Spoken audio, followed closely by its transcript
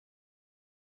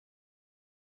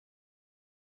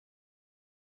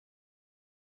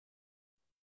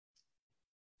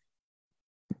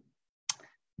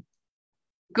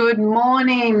Good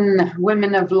morning,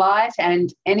 women of light,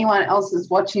 and anyone else is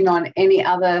watching on any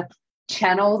other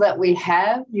channel that we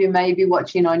have. You may be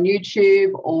watching on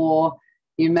YouTube or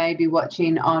you may be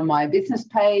watching on my business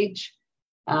page,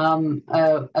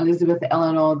 Elizabeth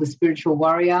Eleanor, the Spiritual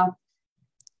Warrior.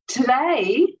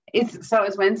 Today, it's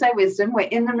Wednesday Wisdom. We're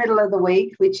in the middle of the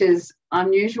week, which is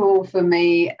unusual for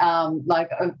me.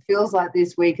 It feels like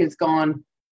this week has gone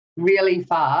really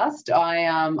fast.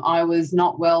 I was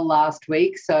not well last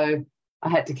week, so I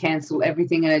had to cancel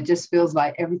everything, and it just feels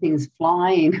like everything's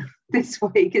flying this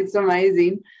week. It's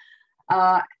amazing.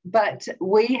 But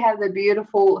we have the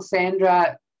beautiful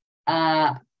Sandra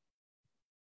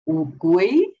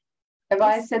Gwee. Have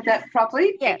I said that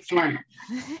properly? Yes. Excellent.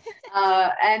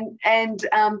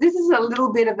 This is a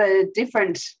little bit of a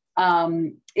different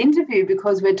interview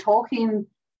because we're talking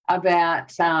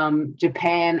about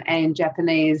Japan and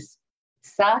Japanese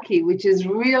sake, which is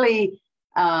really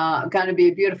going to be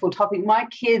a beautiful topic. My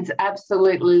kids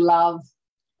absolutely love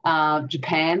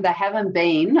Japan. They haven't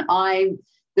been.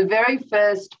 The very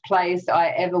first place I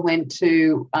ever went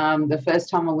to, the first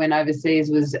time I went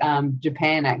overseas was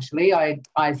Japan, actually.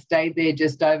 I stayed there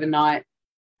just overnight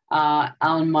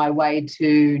on my way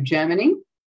to Germany.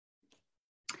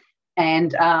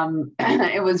 And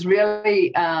it was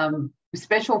really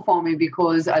special for me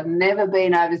because I'd never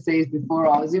been overseas before.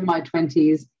 I was in my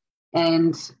 20s,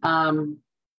 and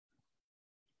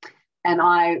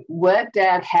I worked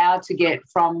out how to get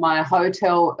from my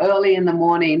hotel early in the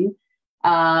morning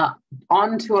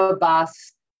onto a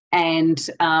bus and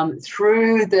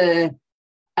through the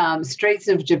streets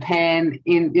of Japan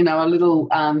in a little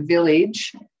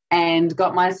village, and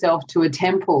got myself to a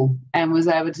temple and was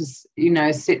able to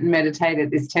sit and meditate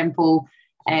at this temple.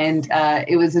 And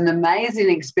it was an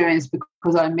amazing experience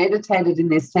because I meditated in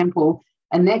this temple,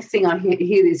 and next thing I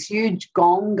hear this huge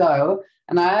gong go,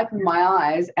 and I opened my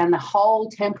eyes and the whole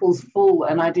temple's full,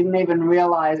 and I didn't even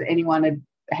realize anyone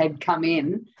had come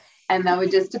in, and they were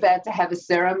just about to have a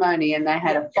ceremony, and they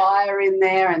had a fire in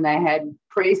there, and they had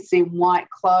priests in white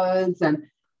clothes, and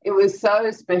it was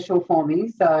so special for me.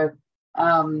 So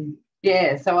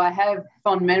so I have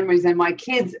fond memories. And my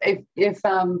kids,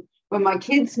 when my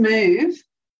kids move,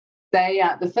 they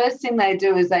the first thing they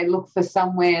do is they look for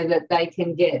somewhere that they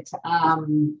can get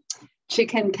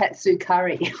chicken katsu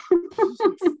curry.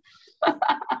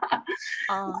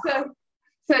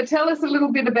 So tell us a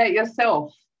little bit about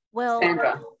yourself,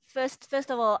 Sandra.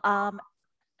 First of all,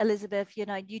 Elizabeth,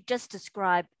 you just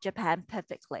described Japan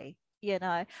perfectly.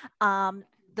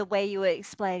 The way you were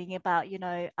explaining about,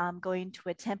 going to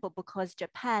a temple, because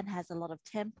Japan has a lot of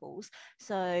temples.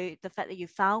 So the fact that you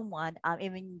found one,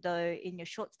 even though in your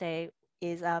short stay,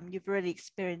 is you've really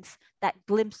experienced that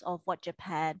glimpse of what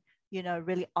Japan,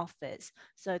 really offers.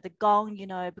 So the gong,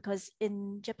 because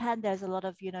in Japan, there's a lot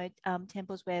of,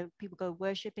 temples where people go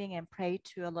worshiping and pray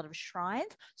to a lot of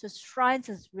shrines. So shrines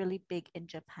is really big in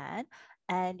Japan,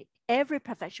 and every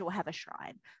prefecture will have a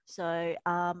shrine. So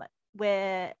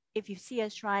where if you see a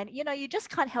shrine, you just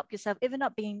can't help yourself, even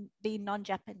not being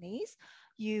non-Japanese,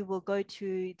 you will go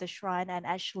to the shrine and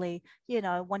actually,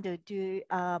 want to do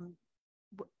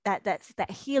that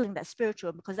healing, that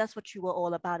spiritual, because that's what you were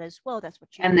all about as well. That's what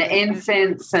you and the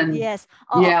incense and yes.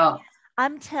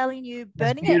 I'm telling you,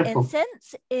 burning an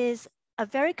incense is a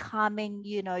very calming,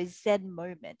 Zen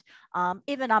moment.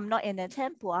 Even I'm not in a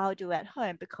temple, I'll do at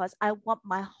home because I want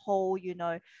my whole,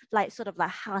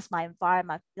 house, my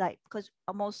environment, because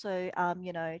I'm also,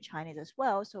 Chinese as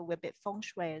well. So we're a bit feng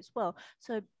shui as well.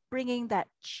 So bringing that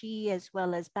chi as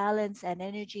well as balance and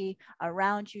energy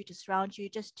around you, to surround you,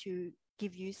 just to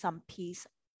give you some peace,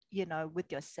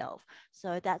 with yourself.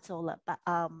 So that's all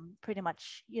about, pretty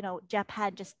much,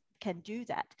 Japan just can do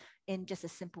that in just a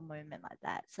simple moment like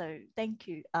that. So thank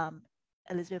you,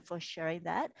 Elizabeth, for sharing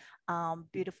that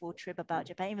beautiful trip about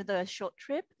Japan, even though a short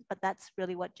trip, but that's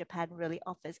really what Japan really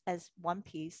offers as one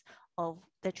piece of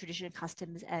the traditional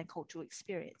customs and cultural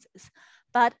experiences.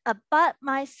 But about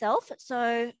myself,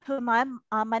 so who am I?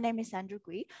 My name is Sandra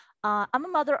Gwee. I'm a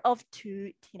mother of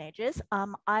 2 teenagers.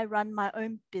 I run my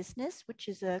own business, which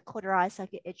is a Kodawari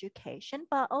Sake education,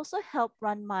 but I also help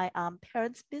run my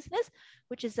parents' business,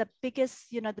 which is the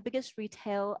biggest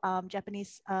retail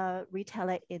Japanese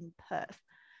retailer in Perth.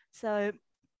 So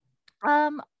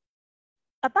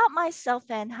about myself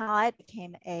and how I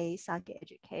became a sake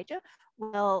educator.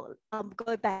 Well,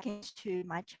 go back into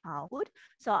my childhood.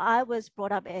 So I was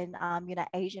brought up in,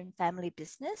 Asian family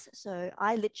business. So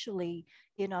I literally,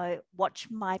 watched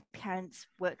my parents'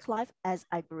 work life as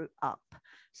I grew up.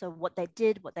 So what they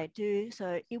did, what they do.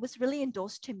 So it was really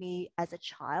endorsed to me as a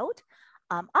child.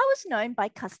 I was known by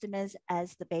customers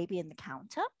as the baby in the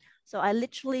counter. So I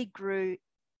literally grew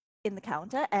in the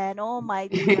counter, and all my,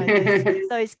 you know,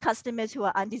 those customers who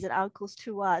are aunties and uncles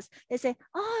to us, they say,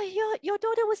 oh, your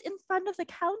daughter was in front of the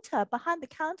counter, behind the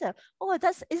counter. Oh,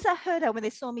 is that her when they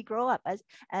saw me grow up?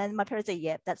 And my parents say,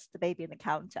 yeah, that's the baby in the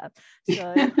counter.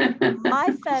 So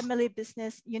my family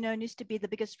business, you know, used to be the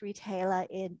biggest retailer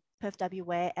in Perth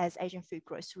WA as Asian food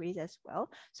groceries as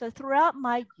well. So throughout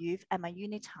my youth and my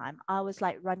uni time, I was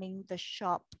like running the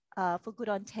shop for good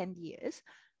on 10 years.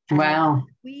 And wow.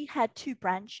 we had 2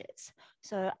 branches.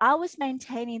 So I was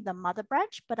maintaining the mother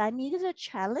branch, but I needed a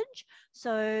challenge.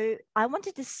 So I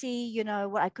wanted to see, you know,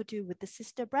 what I could do with the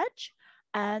sister branch.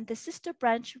 And the sister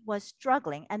branch was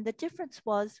struggling. And the difference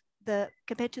was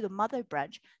compared to the mother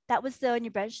branch, that was the only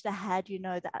branch that had, you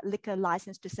know, the liquor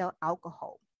license to sell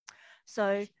alcohol.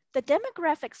 So the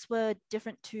demographics were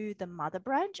different to the mother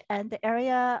branch, and the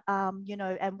area, you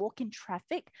know, and walk-in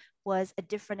traffic was a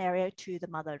different area to the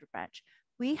mother branch.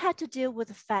 We had to deal with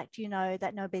the fact, you know,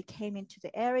 that nobody came into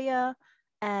the area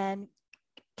and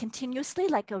continuously,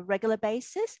 like a regular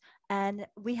basis. And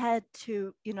we had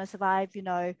to, you know, survive, you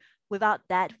know, without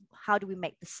that, how do we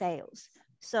make the sales?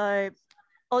 So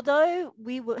although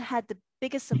we had the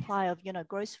biggest supply of, you know,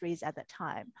 groceries at that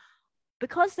time,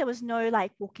 because there was no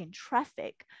like walk-in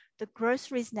traffic, the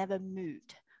groceries never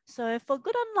moved. So for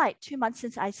good on like 2 months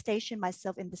since I stationed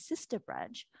myself in the sister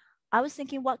branch, I was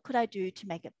thinking, what could I do to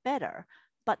make it better?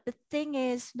 But the thing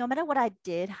is, no matter what I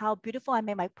did, how beautiful I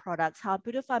made my products, how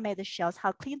beautiful I made the shelves,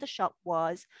 how clean the shop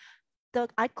was,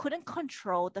 I couldn't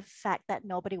control the fact that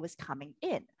nobody was coming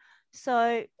in.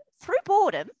 So through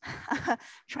boredom,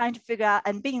 trying to figure out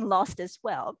and being lost as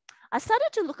well, I started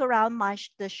to look around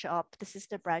the shop, the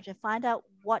sister branch, and find out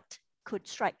what could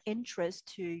strike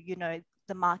interest to, you know,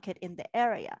 the market in the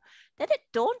area. Then it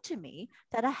dawned to me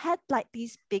that I had like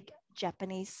these big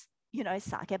Japanese, you know,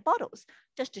 sake bottles,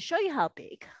 just to show you how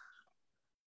big.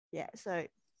 Yeah, so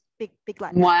big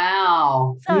like that.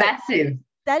 Wow, So massive.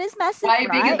 that is massive, Way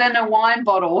right? bigger than a wine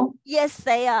bottle. Yes,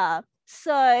 they are.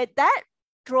 So that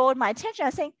drew my attention. I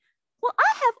was saying, well,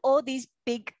 I have all these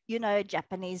big, you know,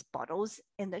 Japanese bottles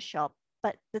in the shop,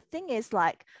 but the thing is,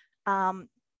 like,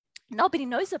 nobody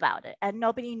knows about it, and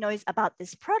nobody knows about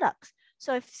this product.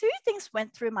 So a few things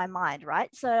went through my mind,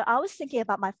 right? So I was thinking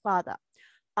about my father,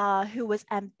 who was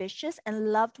ambitious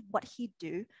and loved what he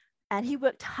do, and he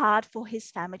worked hard for his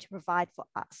family to provide for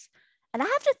us. And I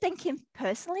have to thank him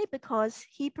personally because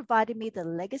he provided me the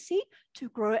legacy to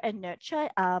grow and nurture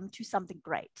to something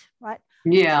great, right?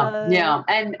 Yeah, So, yeah.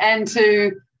 And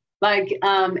to like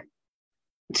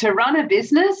to run a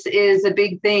business is a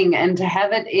big thing, and to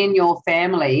have it in your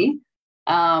family.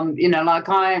 You know, like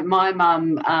my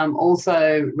mum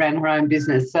also ran her own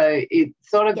business, so it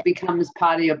sort of becomes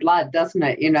part of your blood, doesn't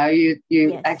it? You know, you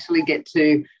yes, actually get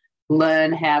to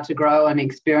learn how to grow and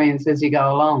experience as you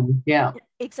go along. Yeah.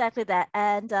 exactly that.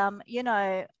 And, you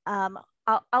know,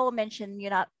 I will mention, you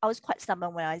know, I was quite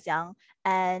stubborn when I was young,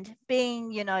 and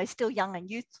being, you know, still young and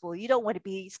youthful, you don't want to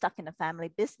be stuck in a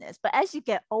family business. But as you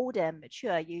get older and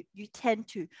mature, you tend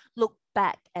to look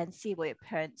back and see what your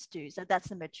parents do. So that's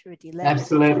the maturity level.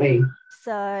 Absolutely.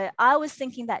 So I was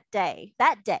thinking that day,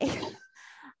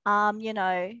 you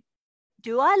know,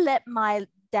 do I let my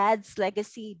dad's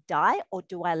legacy die, or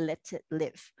do I let it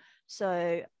live?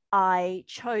 So I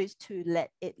chose to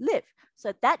let it live.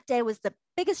 So that day was the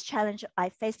biggest challenge I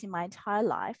faced in my entire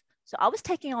life. So I was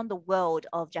taking on the world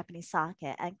of Japanese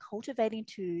sake and cultivating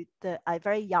to a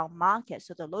very young market,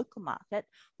 so the local market,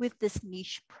 with this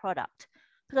niche product.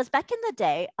 Because back in the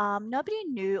day, nobody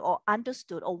knew or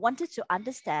understood or wanted to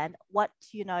understand what,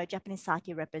 you know, Japanese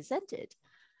sake represented.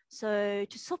 So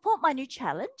to support my new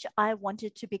challenge, I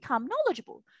wanted to become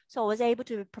knowledgeable. So I was able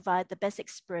to provide the best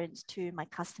experience to my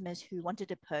customers who wanted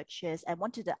to purchase and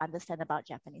wanted to understand about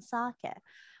Japanese sake.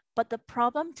 But the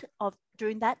problem of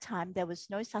during that time, there was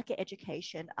no sake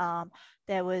education.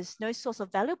 There was no source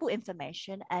of valuable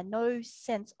information and no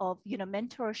sense of, you know,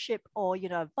 mentorship or, you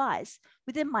know, advice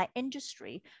within my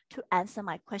industry to answer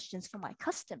my questions for my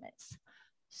customers.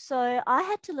 So I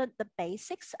had to learn the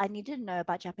basics I needed to know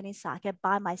about Japanese sake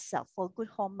by myself for a good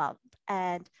whole month,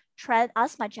 and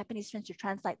ask my Japanese friends to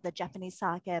translate the Japanese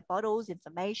sake bottles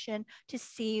information to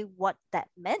see what that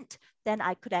meant. Then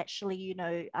I could actually, you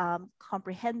know,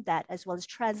 comprehend that as well as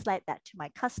translate that to my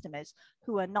customers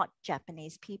who are not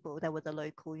Japanese people. They were the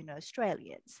local, you know,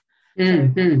 Australians.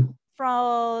 Mm-hmm.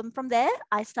 So from there,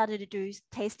 I started to do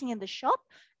tasting in the shop.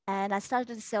 And I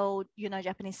started to sell, you know,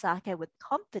 Japanese sake with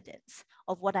confidence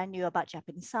of what I knew about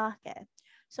Japanese sake.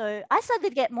 So I started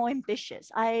to get more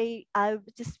ambitious. I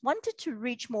just wanted to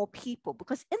reach more people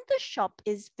because in the shop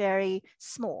is very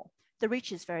small. The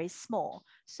reach is very small.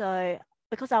 So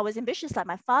because I was ambitious like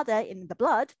my father in the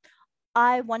blood,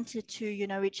 I wanted to,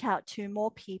 reach out to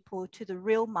more people, to the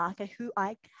real market who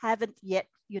I haven't yet,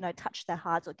 touched their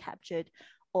hearts or captured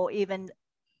or even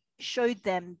showed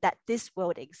them that this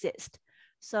world exists.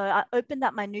 So I opened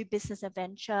up my new business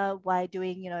adventure by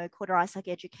doing, Kodawari Sake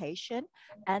education.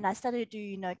 And I started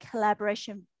to do,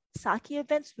 collaboration sake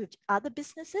events with other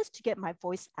businesses to get my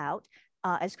voice out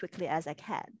as quickly as I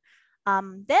can.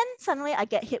 Then suddenly I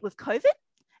get hit with COVID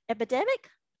epidemic.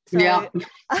 So yeah.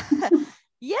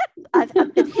 Yep, I've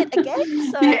been hit again.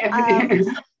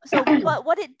 So, but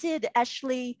what it did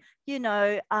actually,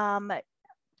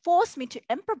 forced me to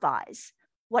improvise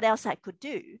what else I could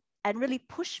do and really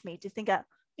push me to think out,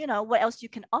 what else you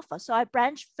can offer. So I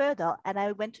branched further and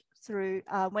I went to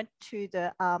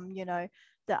the,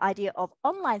 the idea of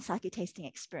online sake tasting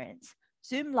experience,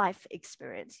 Zoom live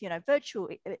experience, virtual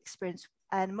experience.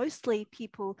 And mostly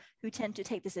people who tend to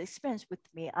take this experience with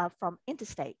me are from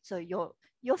interstate, so your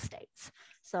states.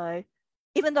 So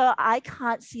even though I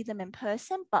can't see them in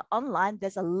person, but online,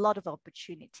 there's a lot of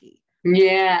opportunity.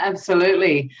 Yeah,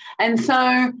 absolutely. And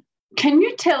so can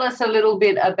you tell us a little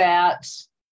bit about,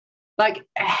 like,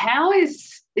 how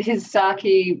is his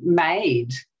sake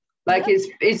made? Like, yep.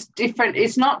 It's different.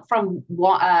 It's not from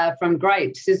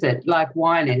grapes, is it? Like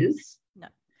wine is? No,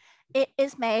 it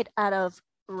is made out of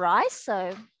rice.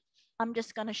 So I'm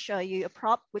just going to show you a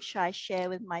prop which I share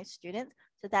with my students.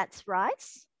 So that's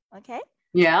rice. Okay.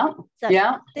 Yeah. So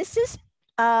yeah. This is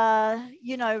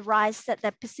rice that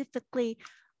they're specifically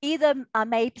either are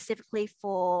made specifically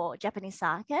for Japanese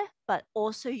sake, but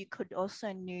also you could also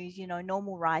use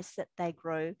normal rice that they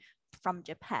grow from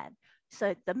Japan.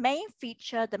 So the main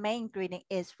feature, the main ingredient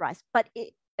is rice, but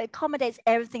it accommodates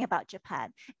everything about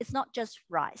Japan. It's not just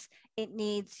rice. It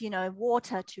needs,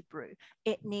 water to brew.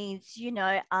 It needs,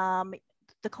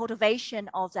 the cultivation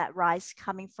of that rice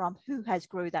coming from who has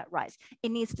grown that rice.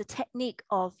 It needs the technique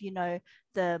of,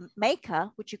 the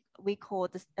maker, which we call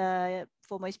this,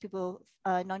 for most people,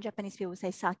 non-Japanese people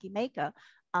say sake maker,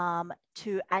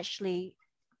 to actually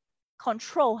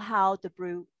control how the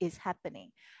brew is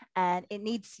happening. And it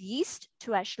needs yeast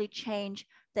to actually change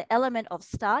the element of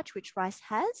starch, which rice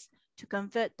has, to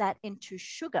convert that into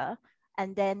sugar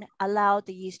and then allow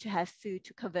the yeast to have food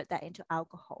to convert that into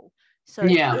alcohol. So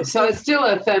yeah, so it's still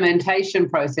a fermentation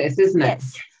process, isn't it?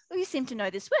 Yes. Well, you seem to know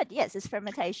this word. Yes, it's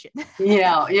fermentation.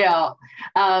 yeah.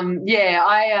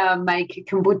 I make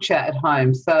kombucha at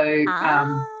home. So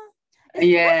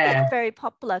it's very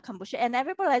popular kombucha, and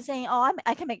everybody is saying, "Oh,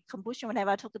 I can make kombucha."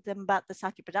 Whenever I talk to them about the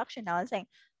sake production, now I'm saying,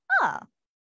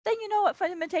 then you know what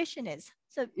fermentation is.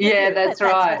 So yeah, that's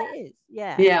right. That's what it is.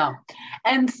 Yeah. Yeah,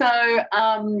 and so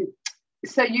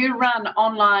so you run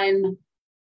online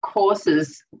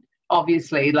courses,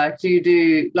 obviously. Like, do you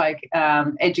do like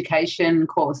education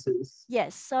courses?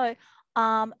 Yes. So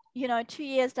 2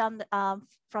 years down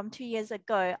from 2 years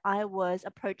ago, I was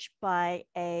approached by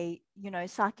a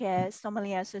sake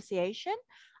sommelier association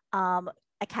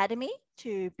academy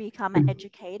to become an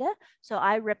educator. So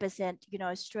I represent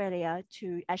Australia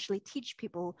to actually teach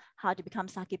people how to become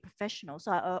sake professionals.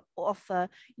 So I offer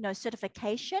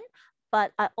certification,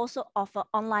 but I also offer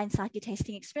online sake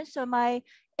tasting experience. So my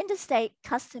interstate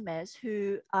customers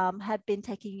who have been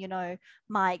taking,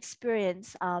 my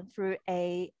experience through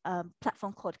a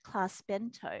platform called Class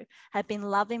Bento have been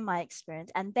loving my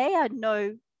experience, and they are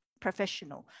no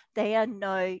professional. They are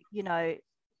no,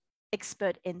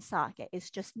 expert in sake. It's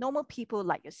just normal people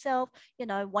like yourself,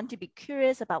 want to be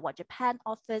curious about what Japan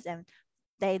offers, and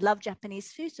they love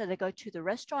Japanese food. So they go to the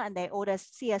restaurant and they order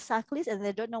see a sake list and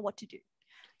they don't know what to do.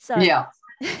 So yeah,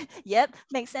 yep,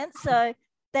 makes sense. So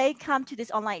they come to this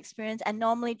online experience, and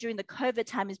normally during the COVID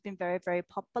time, it's been very, very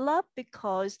popular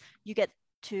because you get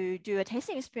to do a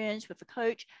tasting experience with a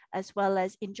coach as well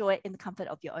as enjoy it in the comfort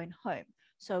of your own home.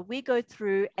 So we go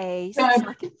through a So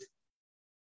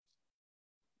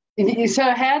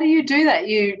how do you do that?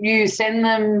 You send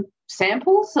them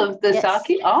samples of the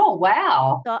sake? Oh,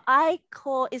 wow. So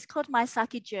it's called my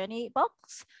sake journey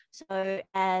box. So,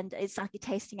 and it's sake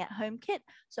tasting at home kit.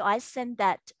 So I send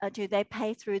that they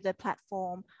pay through the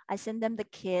platform. I send them the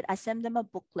kit. I send them a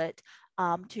booklet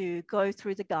to go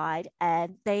through the guide,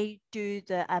 and they do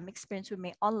the experience with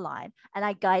me online, and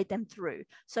I guide them through.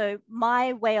 So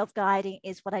my way of guiding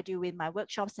is what I do with my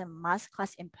workshops and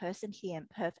masterclass in person here in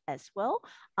Perth as well.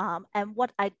 And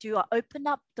what I do, I open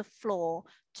up the floor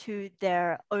to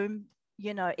their own,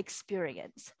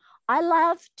 experience. I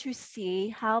love to see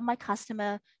how my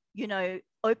customer,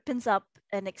 opens up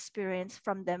an experience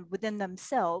from them within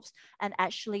themselves and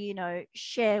actually,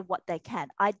 share what they can.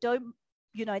 I don't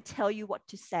you know, tell you what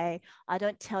to say. I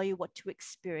don't tell you what to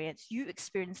experience. You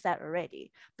experience that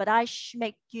already. But I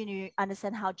make you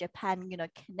understand how Japan, you know,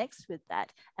 connects with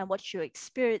that and what you're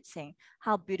experiencing,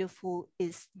 how beautiful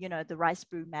is, you know, the rice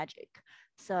brew magic.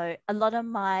 So a lot of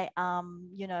my,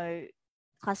 you know,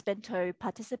 class bento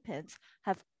participants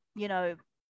have, you know,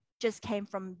 just came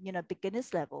from, you know,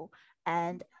 beginners level,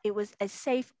 and it was a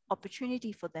safe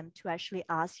opportunity for them to actually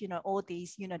ask, you know, all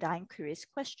these, you know, dying curious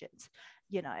questions,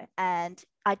 you know. And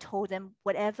I told them,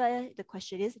 whatever the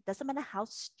question is, it doesn't matter how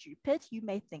stupid you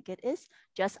may think it is,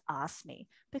 just ask me,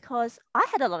 because I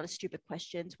had a lot of stupid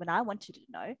questions when I wanted to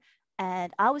know,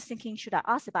 and I was thinking, should I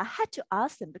ask them? But I had to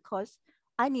ask them because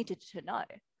I needed to know.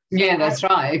 So yeah, that's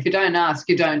right. If you don't ask,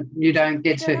 you don't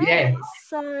get to, yeah.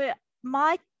 So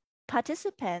my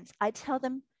participants, I tell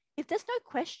them, if there's no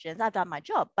questions, I've done my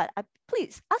job, but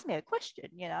please ask me a question,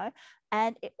 you know.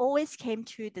 And it always came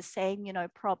to the same, you know,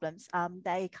 problems.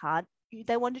 They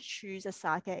want to choose a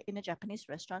sake in a Japanese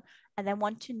restaurant, and they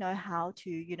want to know how to,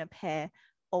 you know, pair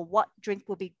or what drink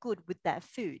will be good with that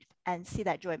food and see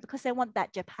that joy, because they want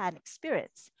that Japan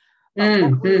experience. But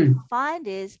what we find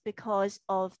is, because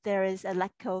of there is a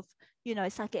lack of, you know,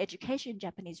 sake education in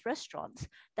Japanese restaurants,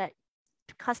 that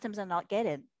customers are not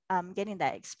getting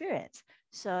that experience.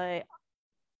 So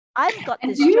I've got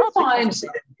this job.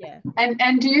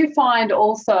 And do you find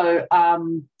also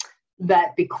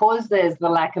that because there's the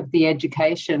lack of the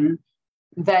education,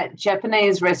 that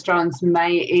Japanese restaurants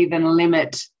may even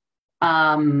limit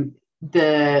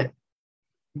the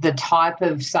type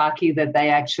of sake that they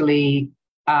actually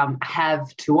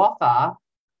have to offer,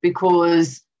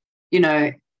 because, you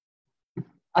know,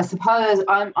 I suppose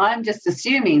I'm just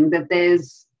assuming that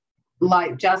there's,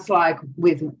 like, just like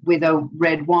with a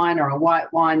red wine or a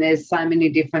white wine, there's so many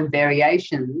different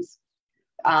variations,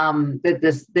 that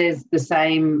there's the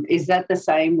same. Is that the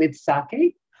same with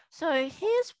sake? So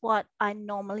here's what I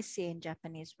normally see in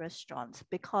Japanese restaurants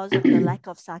because of the lack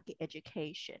of sake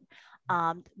education.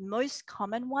 Most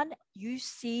common one, you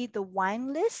see the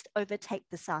wine list overtake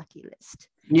the sake list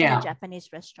in a Japanese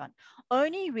restaurant.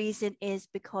 Only reason is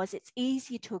because it's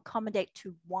easy to accommodate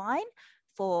to wine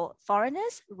for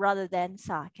foreigners rather than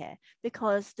sake,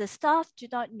 because the staff do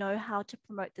not know how to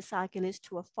promote the sake list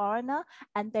to a foreigner,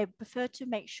 and they prefer to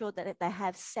make sure that they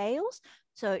have sales.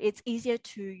 So it's easier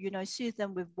to, you know, soothe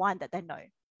them with wine that they know,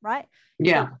 right?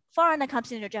 Yeah. So foreigner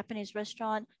comes into a Japanese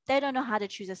restaurant, they don't know how to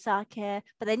choose a sake,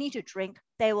 but they need to drink.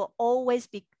 They will always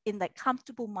be in that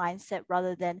comfortable mindset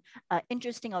rather than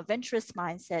interesting or adventurous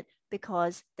mindset,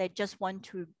 because they just want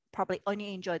to probably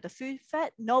only enjoy the food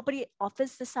fat. Nobody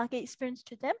offers the sake experience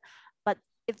to them. But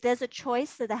if there's a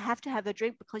choice that they have to have a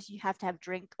drink, because you have to have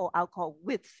drink or alcohol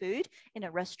with food in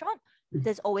a restaurant,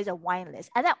 there's always a wine list.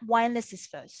 And that wine list is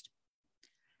first.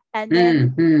 And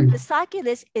then the sake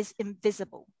list is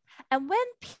invisible. And when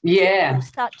people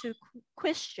start to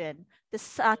question the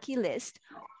sake list,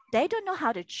 they don't know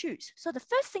how to choose. So the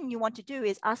first thing you want to do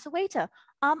is ask the waiter,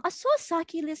 I saw a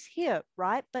sake list here,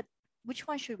 right? But which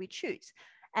one should we choose?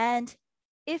 And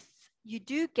if you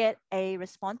do get a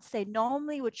response, they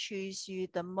normally would choose you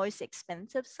the most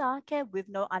expensive sake with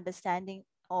no understanding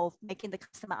of making the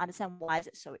customer understand why is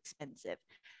it so expensive.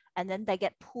 And then they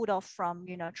get pulled off from,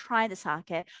 you know, trying the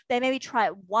sake. They maybe try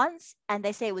it once and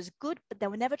they say it was good, but they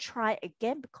will never try it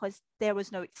again because there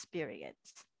was no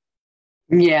experience.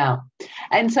 Yeah.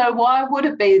 And so why would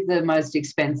it be the most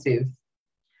expensive?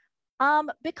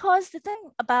 Because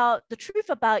the truth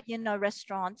about, you know,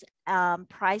 restaurants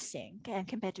pricing and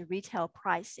compared to retail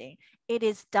pricing, it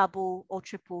is double or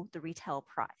triple the retail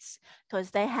price,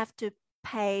 because they have to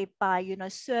pay by, you know,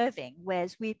 serving,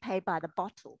 whereas we pay by the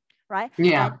bottle, right?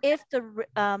 Yeah. And if the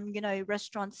you know,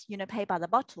 restaurants, you know, pay by the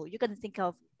bottle, you're going to think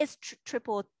of it's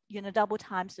triple, you know, double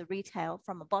times the retail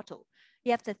from a bottle.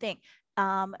 You have to think,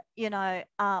 you know,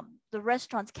 the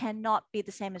restaurants cannot be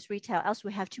the same as retail, else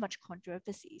we have too much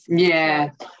controversies.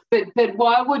 Yeah, so, but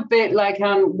why would be like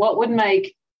what would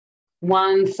make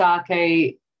one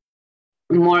sake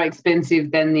more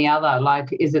expensive than the other? Like,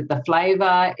 is it the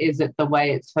flavor? Is it the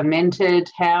way it's fermented?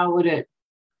 How would it?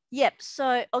 Yep.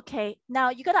 So okay,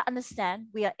 now you got to understand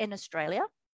we are in Australia,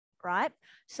 right?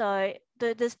 So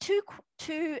there's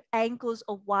two angles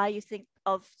of why you think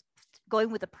of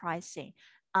going with the pricing.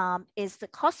 Is the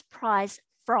cost price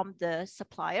from the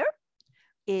supplier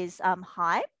is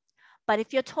high. But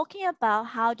if you're talking about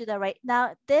how do they rate,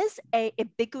 now there's a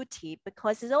ambiguity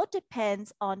because it all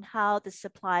depends on how the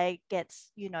supplier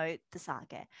gets, you know, the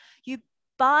sake. You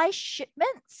buy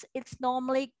shipments, it's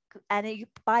normally, and you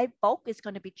buy bulk, it's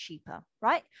going to be cheaper,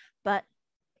 right? But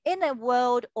in a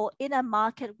world or in a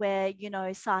market where, you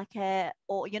know, sake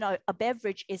or, you know, a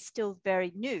beverage is still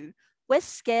very new, we're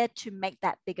scared to make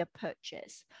that bigger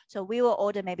purchase. So we will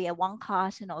order maybe a 1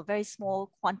 carton or a very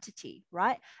small quantity,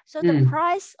 right? So the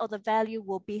price or the value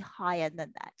will be higher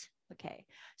than that. Okay.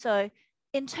 So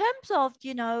in terms of,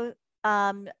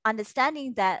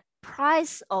 understanding that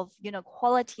price of,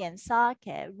 quality and sake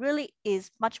really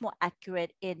is much more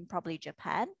accurate in probably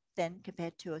Japan than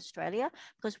compared to Australia,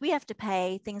 because we have to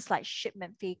pay things like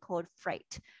shipment fee called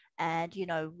freight, and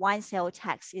wine sale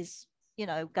tax is,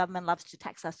 government loves to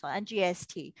tax us on, and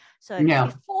GST. So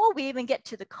before we even get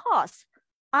to the cost,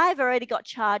 I've already got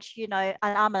charged, an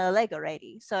arm and a leg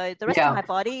already. So the rest of my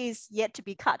body is yet to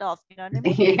be cut off. You know what I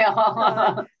mean?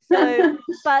 Yeah. So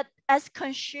but as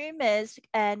consumers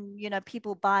and,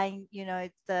 people buying,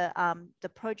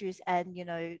 the produce and,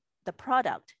 the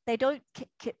product, they don't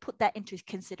put that into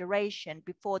consideration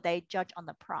before they judge on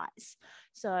the price.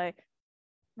 So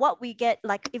what we get,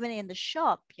 like even in the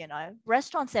shop,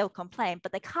 restaurants, they'll complain,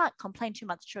 but they can't complain too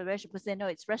much to the restaurant because they know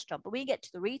it's restaurant. But when you get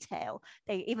to the retail,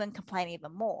 they even complain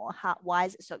even more. Why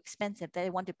is it so expensive? They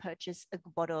want to purchase a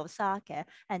bottle of sake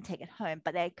and take it home,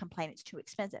 but they complain it's too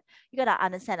expensive. You got to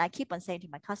understand, I keep on saying to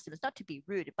my customers, not to be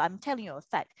rude, but I'm telling you a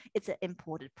fact, it's an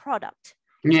imported product.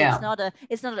 Yeah.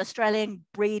 It's not an Australian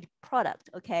breed product,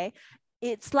 okay?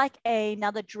 It's like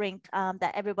another drink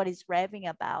that everybody's raving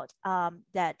about,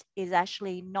 that is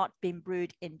actually not been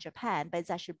brewed in Japan, but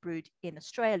it's actually brewed in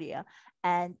Australia.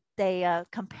 And they are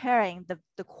comparing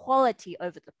the quality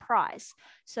over the price.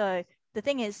 So the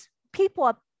thing is, people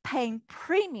are paying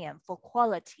premium for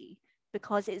quality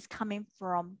because it's coming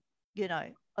from,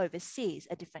 overseas,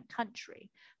 a different country.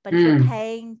 But if you're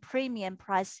paying premium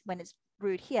price when it's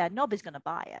brewed here, nobody's going to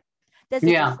buy it. There's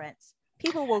a difference.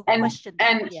 People will question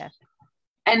that.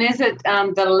 And is it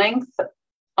the length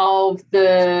of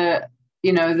the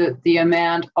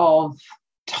amount of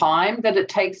time that it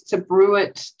takes to brew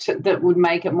it that would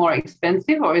make it more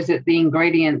expensive, or is it the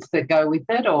ingredients that go with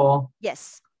it? Or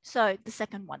yes, so the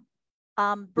second one,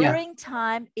 brewing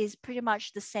time is pretty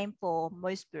much the same for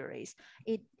most breweries.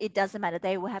 It doesn't matter.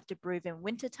 They will have to brew in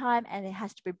winter time, and it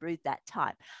has to be brewed that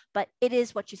time. But it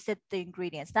is what you said, the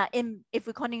ingredients. Now, if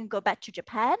we can't even go back to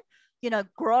Japan,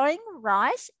 growing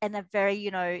rice, and a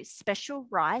very, special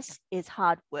rice, is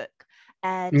hard work.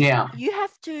 And you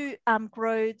have to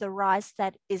grow the rice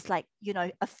that is like,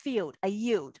 a field, a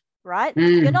yield, right?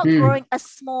 You're not growing a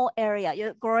small area.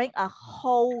 You're growing a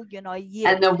whole, yield.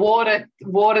 And the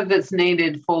water that's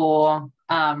needed for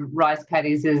rice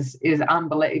paddies is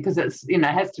unbelievable, because it's,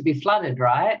 has to be flooded,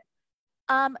 right?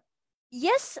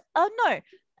 Yes. Oh, no.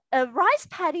 Rice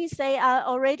paddies, they are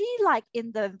already like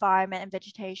in the environment and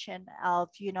vegetation of,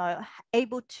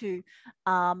 able to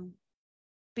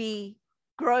be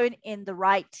grown in the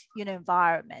right,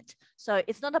 environment. So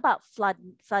it's not about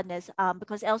floodness,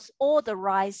 because else all the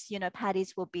rice,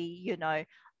 paddies will be,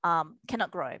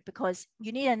 cannot grow, because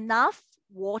you need enough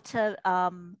water,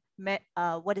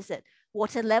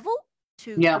 water level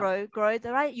to grow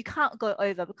the right. You can't go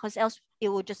over, because else it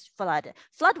will just flood.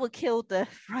 Flood will kill the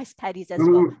rice paddies as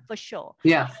well, for sure.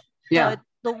 So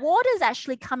the water is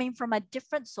actually coming from a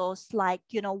different source, like,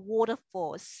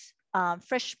 waterfalls,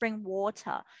 fresh spring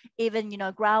water, even,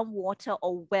 groundwater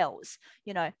or wells,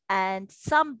 and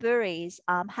some breweries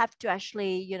have to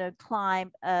actually,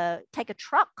 take a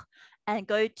truck and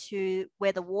go to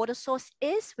where the water source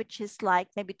is, which is like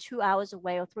maybe 2 hours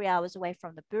away or 3 hours away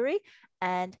from the brewery.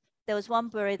 And there was one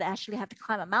brewery that actually had to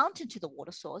climb a mountain to the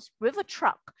water source with a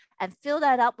truck and fill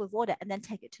that up with water and then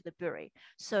take it to the brewery.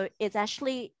 So it's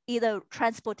actually either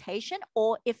transportation,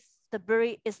 or if the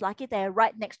brewery is lucky, they're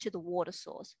right next to the water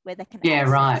source where they can access.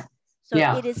 Right. So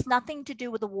it is nothing to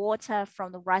do with the water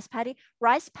from the rice paddy.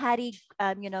 Rice paddy,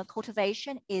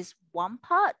 cultivation is one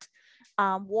part.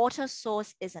 Water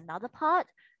source is another part.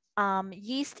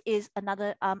 Yeast is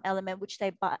another element which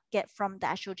they get from the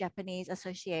actual Japanese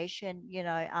association,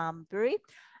 brewery.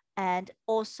 And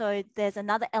also there's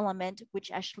another element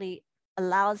which actually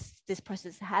allows this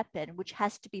process to happen, which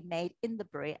has to be made in the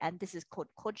brewery. And this is called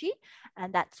koji.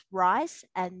 And that's rice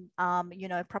and,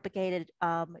 propagated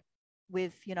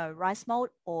with, rice mold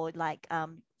or like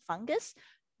fungus,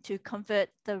 to convert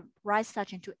the rice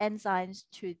starch into enzymes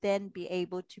to then be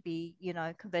able to be,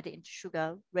 converted into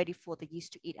sugar, ready for the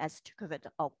yeast to eat as to convert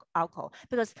to alcohol.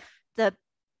 Because the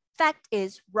fact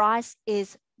is, rice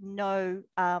is nothing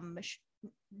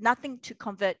to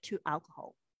convert to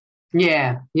alcohol.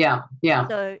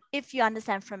 So if you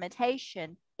understand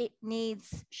fermentation, it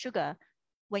needs sugar.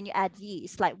 When you add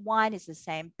yeast, like wine is the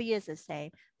same, beer is the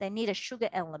same, they need a sugar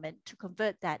element to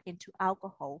convert that into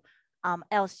alcohol.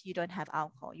 Else you don't have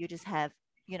alcohol. You just have,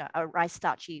 a rice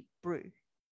starchy brew.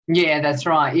 Yeah, that's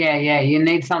right. Yeah, yeah. You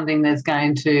need something that's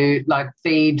going to like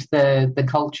feed the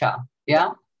culture.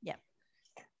 Yeah. Yeah.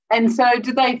 And so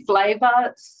do they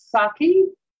flavor sake?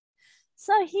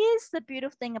 So here's the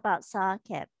beautiful thing about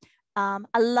sake. I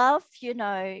love,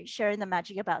 sharing the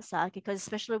magic about sake because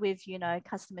especially with,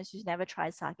 customers who's never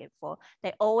tried sake before,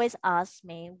 they always ask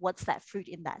me, what's that fruit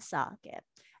in that sake?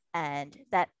 And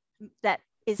that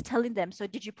is telling them, so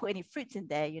did you put any fruits in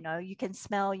there? You can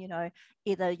smell,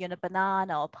 either,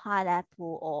 banana or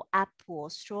pineapple or apple or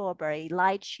strawberry,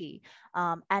 lychee,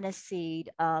 aniseed,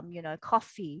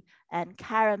 coffee and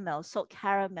caramel, salt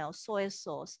caramel, soy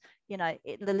sauce,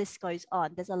 the list goes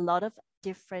on. There's a lot of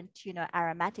different,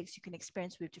 aromatics you can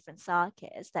experience with different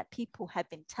sakes that people have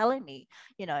been telling me,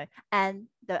 and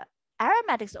the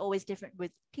aromatics are always different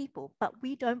with people, but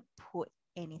we don't put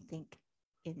anything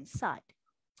inside.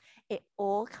 It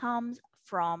all comes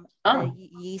from the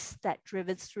yeast that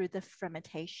drivens through the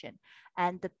fermentation,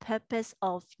 and the purpose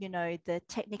of the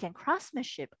technique and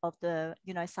craftsmanship of the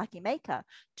sake maker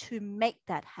to make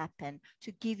that happen,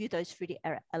 to give you those fruity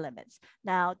elements.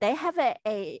 Now they have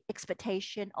a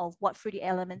expectation of what fruity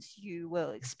elements you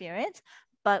will experience,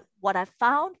 but what I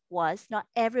found was not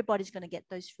everybody's going to get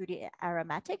those fruity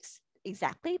aromatics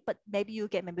exactly, but maybe you'll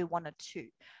get maybe one or two.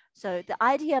 So the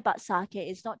idea about sake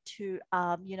is not to,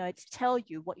 to tell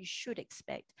you what you should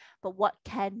expect, but what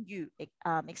can you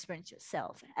experience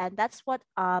yourself. And that's what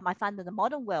I find in the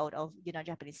modern world of,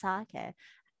 Japanese sake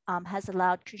has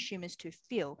allowed consumers to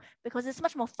feel, because it's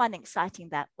much more fun and exciting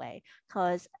that way.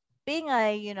 Because being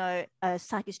a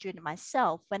sake student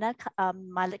myself, when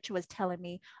my lecturer was telling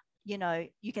me,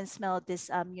 you can smell this,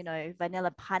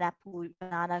 vanilla, pineapple,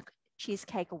 banana,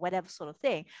 cheesecake or whatever sort of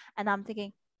thing. And I'm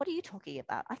thinking, what are you talking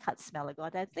about? I can't smell a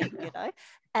goddamn thing,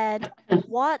 And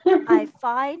what I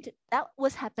find that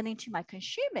was happening to my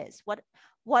consumers, what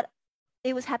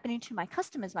it was happening to my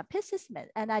customers, my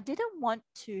participants, and I didn't want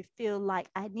to feel like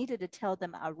I needed to tell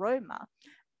them aroma,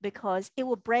 because it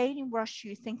will brainwash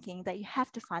you thinking that you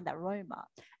have to find that aroma,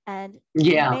 and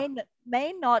you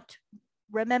may not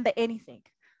remember anything,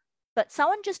 but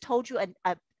someone just told you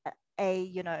a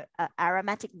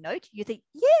aromatic note, you think,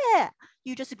 yeah,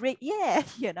 you just agree, yeah,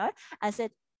 I said,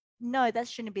 no, that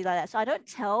shouldn't be like that. So I don't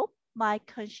tell my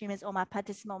consumers or my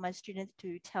participants or my students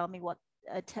to tell me what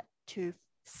to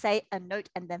say a note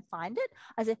and then find it.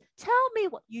 I said, tell me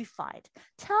what you find,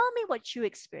 tell me what you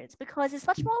experience, because it's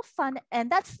much more fun and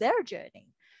that's their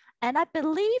journey. And I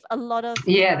believe a lot of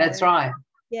that's right.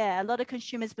 Yeah, a lot of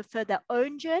consumers prefer their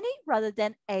own journey rather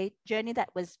than a journey that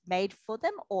was made for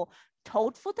them or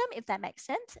told for them, if that makes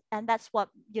sense. And that's what,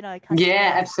 customers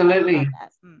absolutely.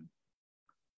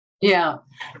 Yeah.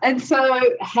 And so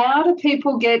how do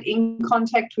people get in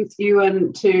contact with you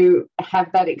and to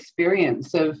have that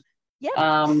experience of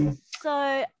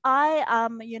So I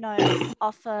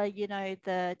offer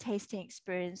the tasting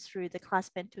experience through the Class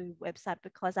Bento website,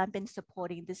 because I've been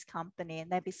supporting this company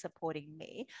and they've been supporting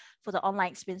me for the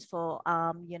online experience for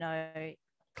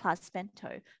Class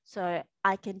Bento. So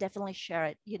I can definitely share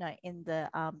it in the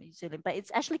Zoom, but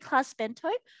it's actually Class Bento.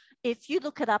 If you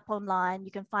look it up online,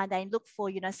 you can find that and look for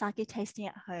sake tasting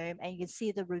at home, and you can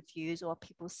see the reviews or what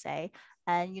people say,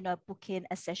 and book in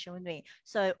a session with me.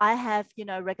 So I have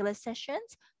regular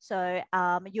sessions, so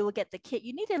you will get the kit.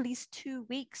 You need at least 2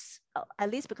 weeks, at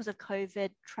least because of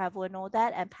COVID, travel and all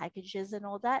that, and packages and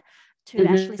all that, to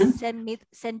actually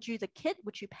send you the kit,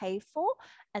 which you pay for.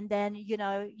 And then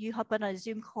you hop on a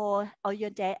Zoom call on your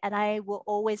day, and I will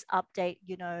always update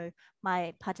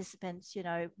my participants,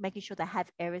 making sure they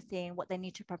have everything, what they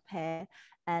need to prepare,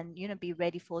 and be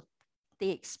ready for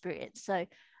the experience. So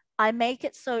I make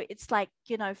it so it's like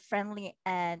friendly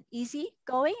and easy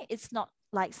going. It's not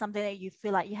like something that you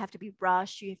feel like you have to be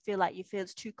rushed, you feel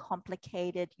it's too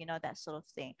complicated, that sort of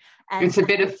thing. And it's a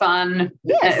bit of fun.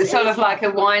 Sort of like a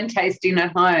wine tasting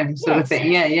at home sort of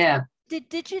thing. Yeah.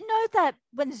 Did you know that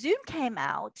when Zoom came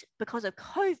out, because of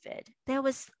COVID, there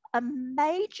was a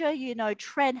major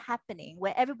trend happening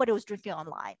where everybody was drinking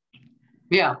online?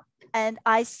 Yeah. And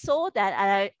I saw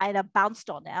that, and I bounced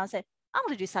on it. I was like, I'm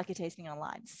going to do sake tasting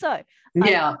online. So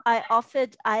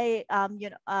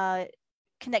I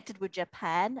connected with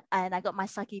Japan, and I got my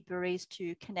sake breweries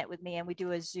to connect with me, and we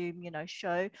do a Zoom,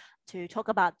 show to talk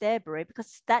about their brewery,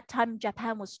 because that time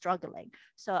Japan was struggling.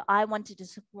 So I wanted to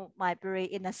support my brewery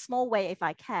in a small way, if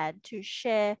I can, to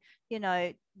share,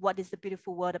 what is the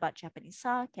beautiful word about Japanese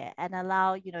sake, and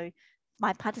allow,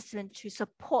 my participants to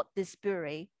support this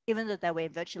brewery, even though they were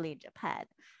virtually in Japan.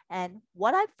 And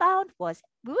what I found was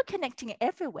we were connecting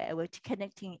everywhere. We're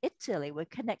connecting Italy, we're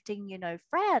connecting,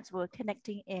 France, we're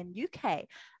connecting in UK.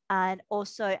 and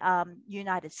also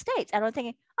United States. And I'm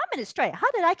thinking, I'm in Australia.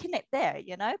 How did I connect there?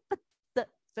 But the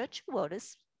virtual world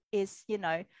is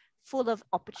full of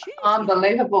opportunities.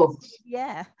 Unbelievable.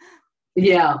 Yeah.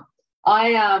 Yeah.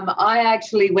 I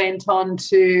actually went on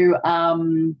to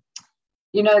the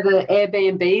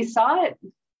Airbnb site.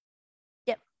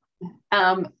 Yep.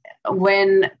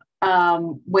 When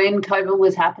COVID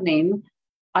was happening,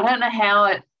 I don't know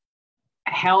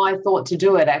how I thought to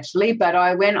do it actually, but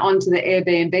I went onto the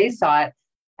Airbnb site,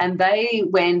 and they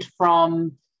went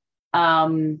from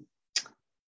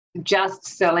just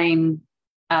selling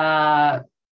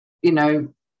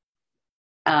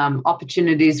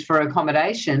opportunities for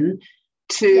accommodation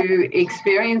to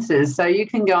experiences. So you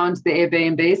can go onto the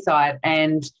Airbnb site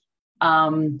and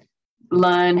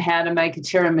learn how to make a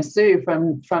tiramisu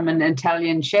from an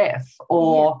Italian chef,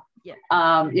 or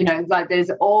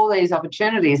there's all these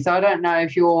opportunities. So I don't know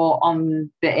if you're on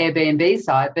the Airbnb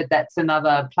site, but that's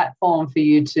another platform for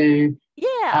you to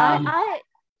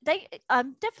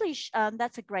definitely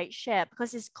that's a great share,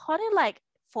 because it's kind of like,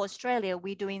 for Australia,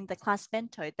 we're doing the Class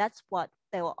Bento. That's what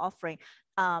they were offering.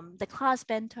 The Class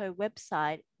Bento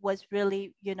website was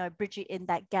really, bridging in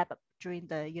that gap during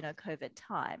the, COVID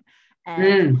time.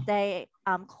 And they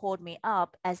called me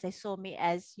up as they saw me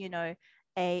as,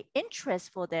 a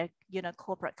interest for their,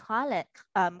 corporate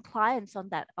clients on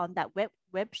that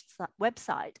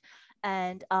website.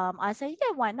 And I said,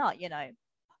 yeah, why not?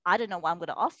 I don't know what I'm going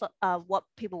to offer, what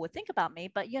people would think about me,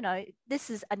 but, this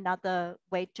is another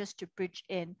way just to bridge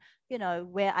in,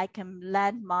 where I can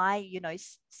land my,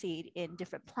 seed in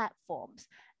different platforms.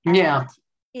 And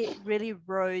it really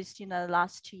rose, the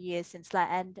last 2 years since that.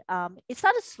 And it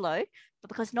started slow, but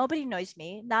because nobody knows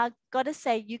me. Now, I've got to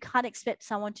say, you can't expect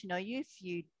someone to know you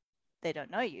if they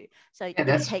don't know you. So it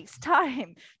takes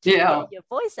time to get your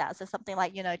voice out. So something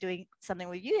like, doing something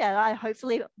with you, and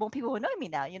hopefully more people will know me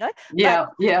now,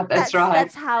 That's right.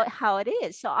 That's how it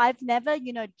is. So I've never,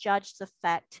 judged the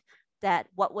fact that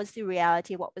what was the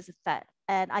reality, what was the fact.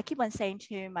 And I keep on saying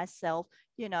to myself,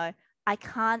 I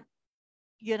can't,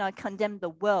 condemn the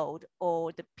world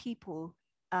or the people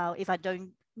if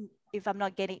I'm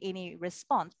not getting any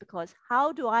response, because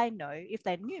how do I know if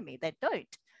they knew me? They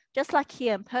don't. Just like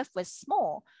here in Perth, we're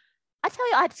small. I tell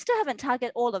you, I still haven't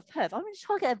targeted all of Perth. I'm going to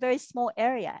target a very small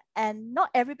area, and not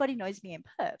everybody knows me in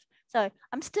Perth. So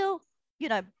I'm still,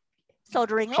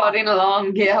 plodding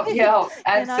along. Yeah,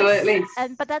 absolutely.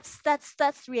 But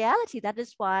that's reality. That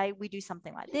is why we do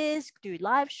something like this, do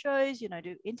live shows,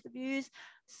 do interviews,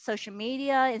 social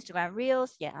media, Instagram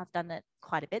Reels. Yeah, I've done it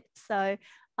quite a bit. So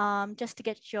just to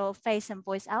get your face and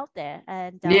voice out there.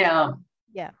 And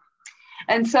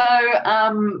And so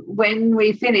when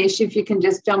we finish, if you can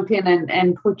just jump in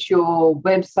and put your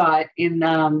website in.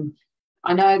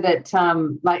 I know that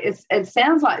it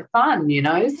sounds like fun,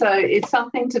 so it's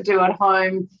something to do at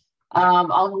home.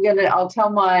 I'll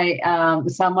tell my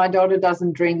son, my daughter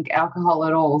doesn't drink alcohol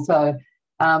at all, so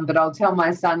but I'll tell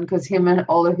my son, because him and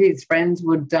all of his friends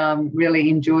would really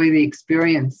enjoy the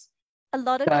experience. A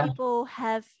lot of people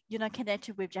have,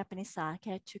 connected with Japanese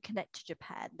sake to connect to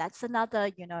Japan. That's another,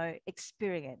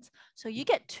 experience. So you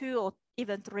get 2 or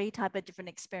even 3 type of different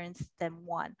experience than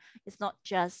one. It's not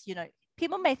just,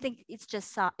 people may think it's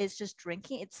just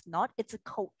drinking. It's not. It's a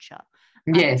culture.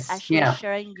 Yes. Actually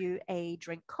showing you a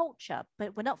drink culture,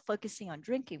 but we're not focusing on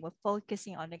drinking. We're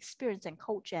focusing on experience and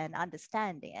culture and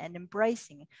understanding and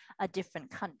embracing a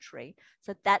different country.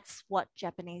 So that's what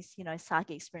Japanese, sake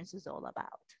experience is all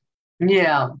about.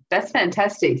 Yeah, that's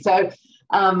fantastic. So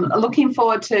looking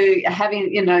forward to having,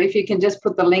 if you can just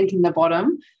put the link in the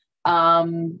bottom.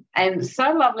 And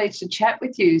so lovely to chat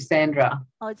with you, Sandra.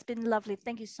 Oh, it's been lovely.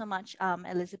 Thank you so much,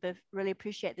 Elizabeth. Really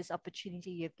appreciate this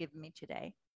opportunity you've given me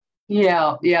today.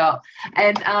 Yeah.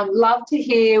 And love to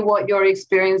hear what your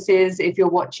experience is. If you're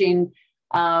watching,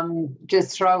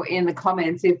 just throw in the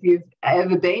comments if you've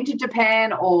ever been to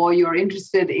Japan or you're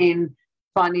interested in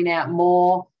finding out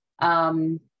more.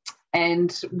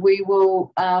 And we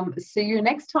will see you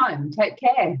next time. Take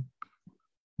care.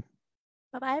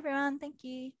 Bye-bye, everyone. Thank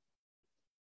you.